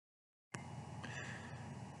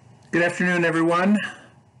Good afternoon, everyone.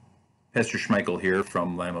 Pastor Schmeichel here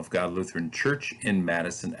from Lamb of God Lutheran Church in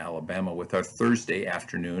Madison, Alabama, with our Thursday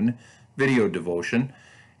afternoon video devotion.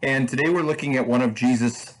 And today we're looking at one of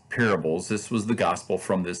Jesus' parables. This was the gospel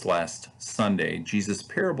from this last Sunday, Jesus'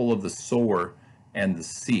 parable of the sower and the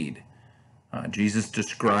seed. Jesus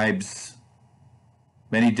describes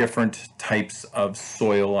many different types of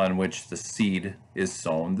soil on which the seed is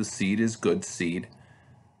sown. The seed is good seed,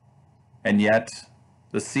 and yet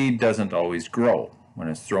the seed doesn't always grow. When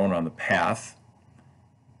it's thrown on the path,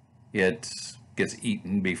 it gets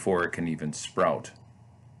eaten before it can even sprout.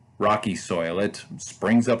 Rocky soil, it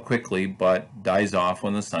springs up quickly but dies off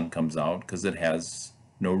when the sun comes out because it has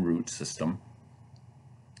no root system.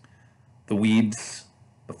 The weeds,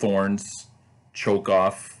 the thorns, choke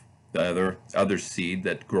off the other seed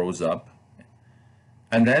that grows up.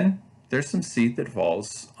 And then there's some seed that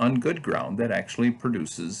falls on good ground that actually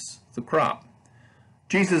produces the crop.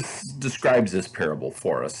 Jesus describes this parable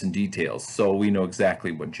for us in details, so we know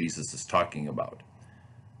exactly what Jesus is talking about.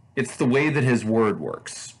 It's the way that his word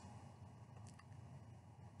works.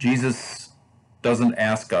 Jesus doesn't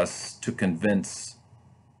ask us to convince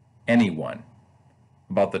anyone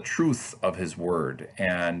about the truth of his word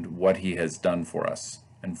and what he has done for us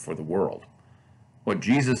and for the world. What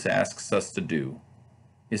Jesus asks us to do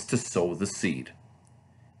is to sow the seed.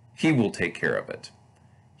 He will take care of it.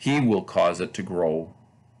 He will cause it to grow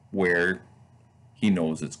where he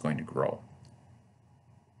knows it's going to grow.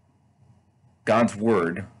 God's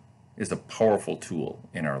word is a powerful tool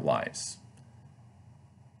in our lives.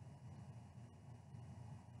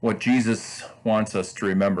 What Jesus wants us to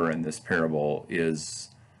remember in this parable is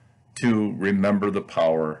to remember the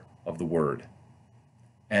power of the word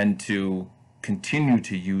and to continue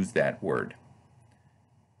to use that word,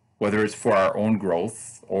 whether it's for our own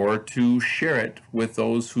growth or to share it with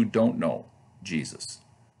those who don't know Jesus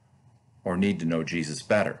or need to know Jesus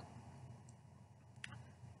better.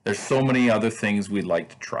 There's so many other things we'd like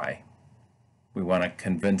to try. We want to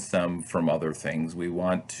convince them from other things. We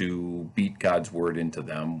want to beat God's word into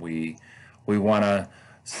them. We want to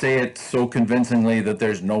say it so convincingly that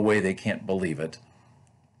there's no way they can't believe it.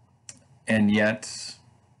 And yet,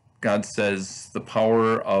 God says the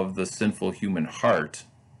power of the sinful human heart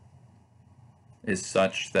is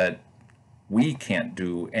such that we can't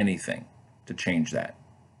do anything to change that.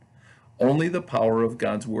 Only the power of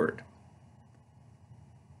God's word.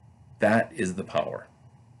 That is the power.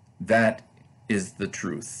 That is the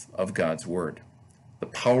truth of God's word. The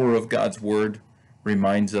power of God's word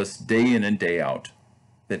reminds us day in and day out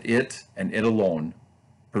that it and it alone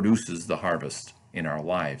produces the harvest in our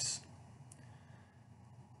lives.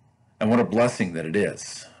 And what a blessing that it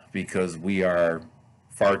is, because we are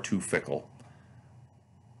far too fickle.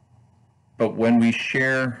 But when we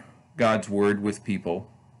share God's word with people,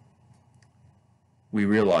 we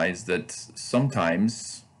realize that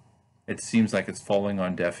sometimes it seems like it's falling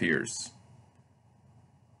on deaf ears.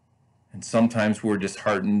 And sometimes we're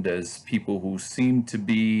disheartened as people who seem to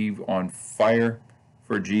be on fire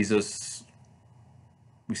for Jesus.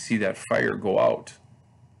 We see that fire go out,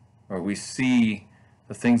 or we see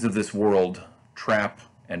the things of this world trap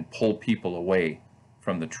and pull people away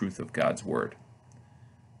from the truth of God's word.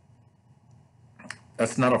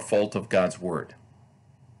 That's not a fault of God's word.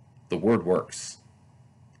 The word works.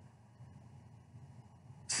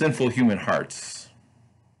 Sinful human hearts,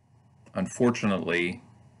 unfortunately,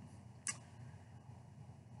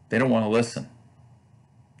 they don't want to listen.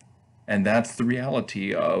 And that's the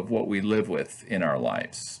reality of what we live with in our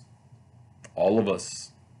lives. All of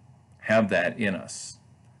us have that in us.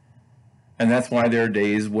 And that's why there are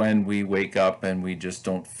days when we wake up and we just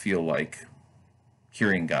don't feel like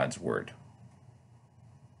hearing God's word.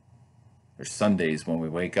 There's Sundays when we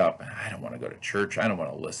wake up, I don't want to go to church. I don't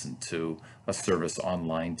want to listen to a service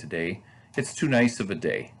online today. It's too nice of a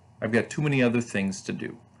day. I've got too many other things to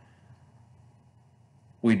do.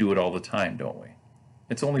 We do it all the time, don't we?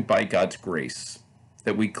 It's only by God's grace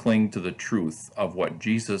that we cling to the truth of what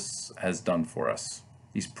Jesus has done for us,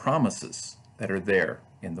 these promises that are there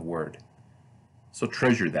in the word. So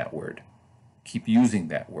treasure that word. Keep using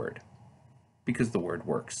that word, because the word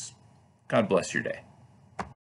works. God bless your day.